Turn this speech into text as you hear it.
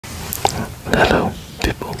Hello,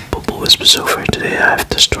 people. Bubble Whispers over. Today I have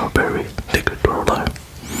the strawberry liquid roller.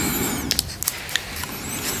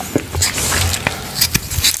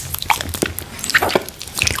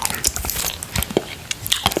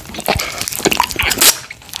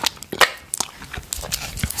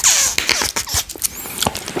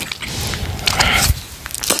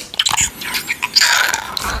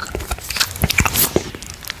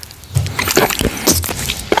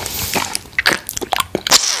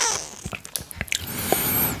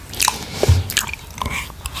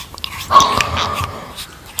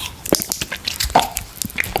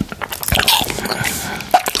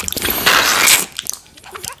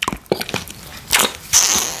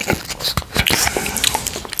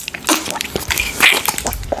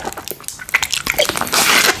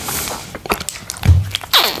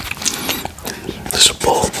 This is a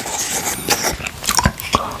bowl.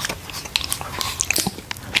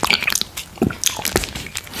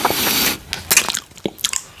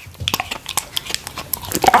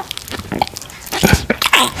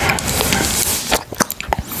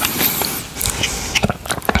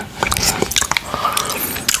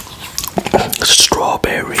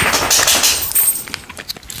 Strawberry.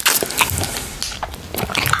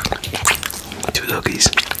 Two doggies.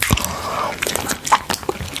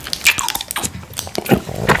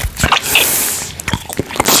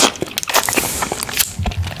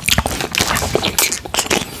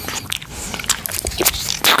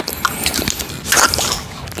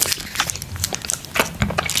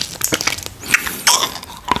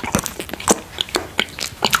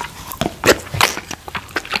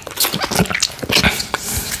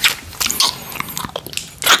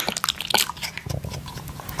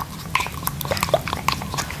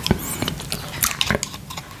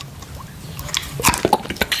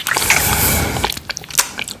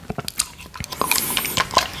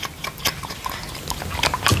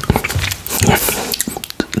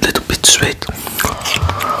 Little bit sweet.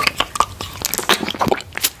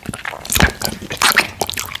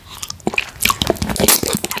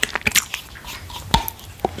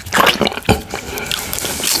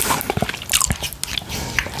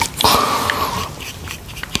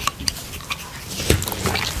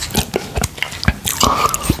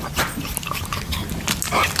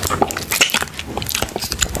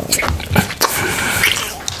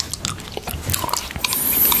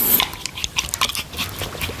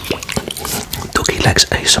 Doggy likes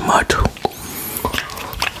ASMR too.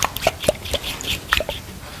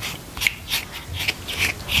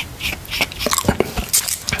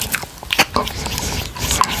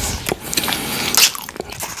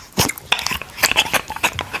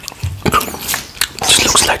 This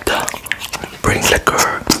looks like the Bring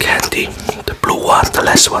Liquor candy, the blue one, the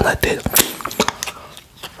last one I did.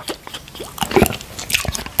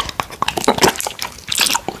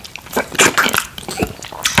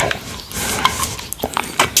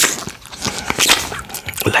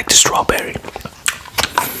 Like the strawberry.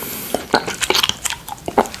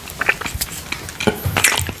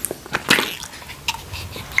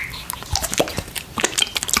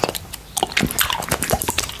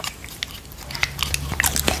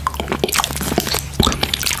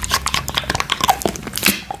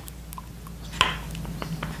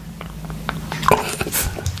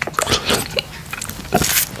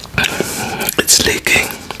 It's leaking.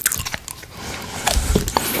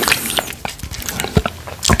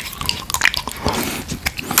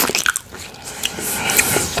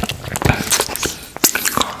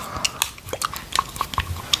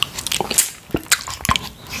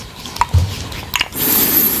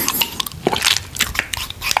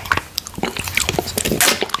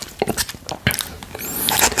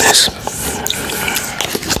 This.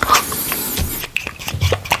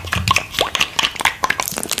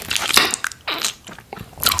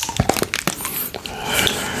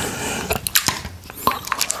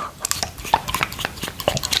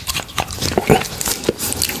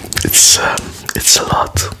 It's a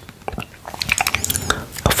lot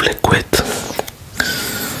of liquid.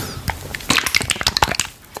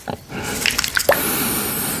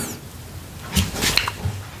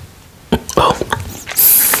 Oh.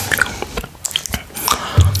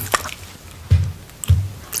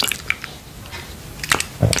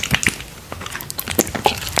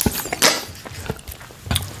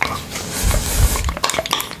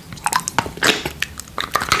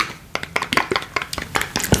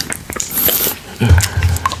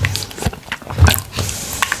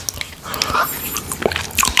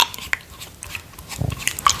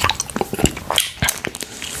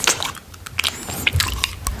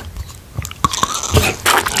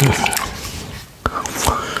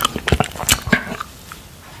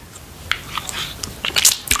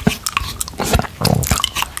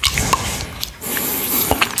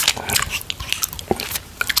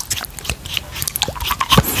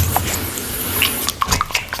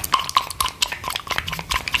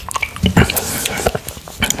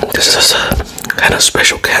 And a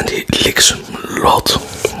special candy leaks a lot.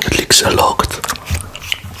 It leaks a lot.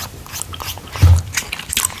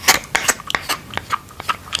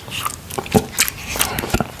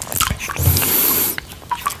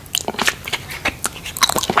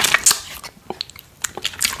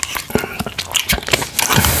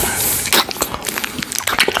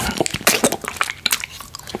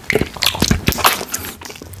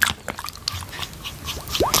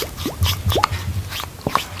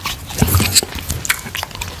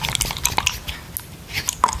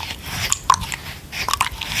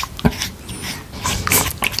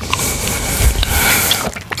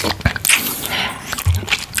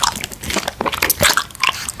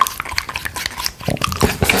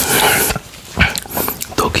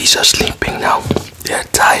 Doggies are sleeping now. They're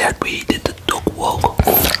tired. We did the dog walk.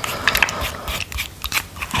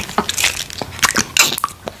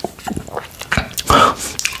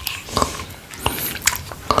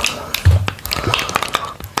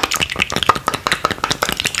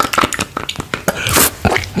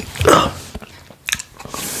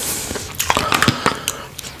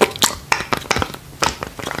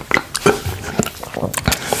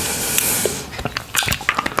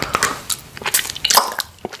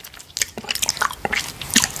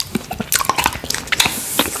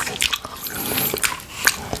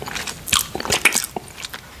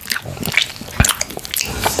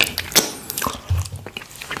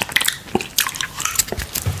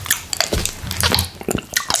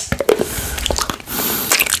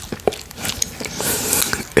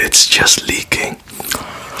 It's just leaking.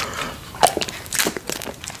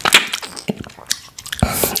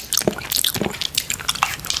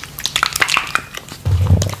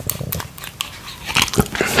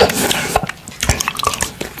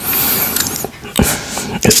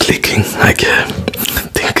 It's leaking. I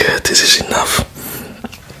think this is enough.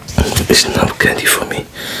 It's enough candy for me.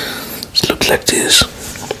 It looks like this.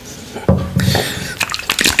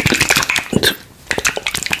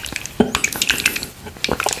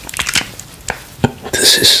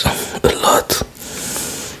 This is a lot.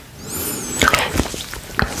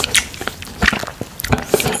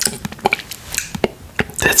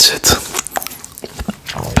 That's it.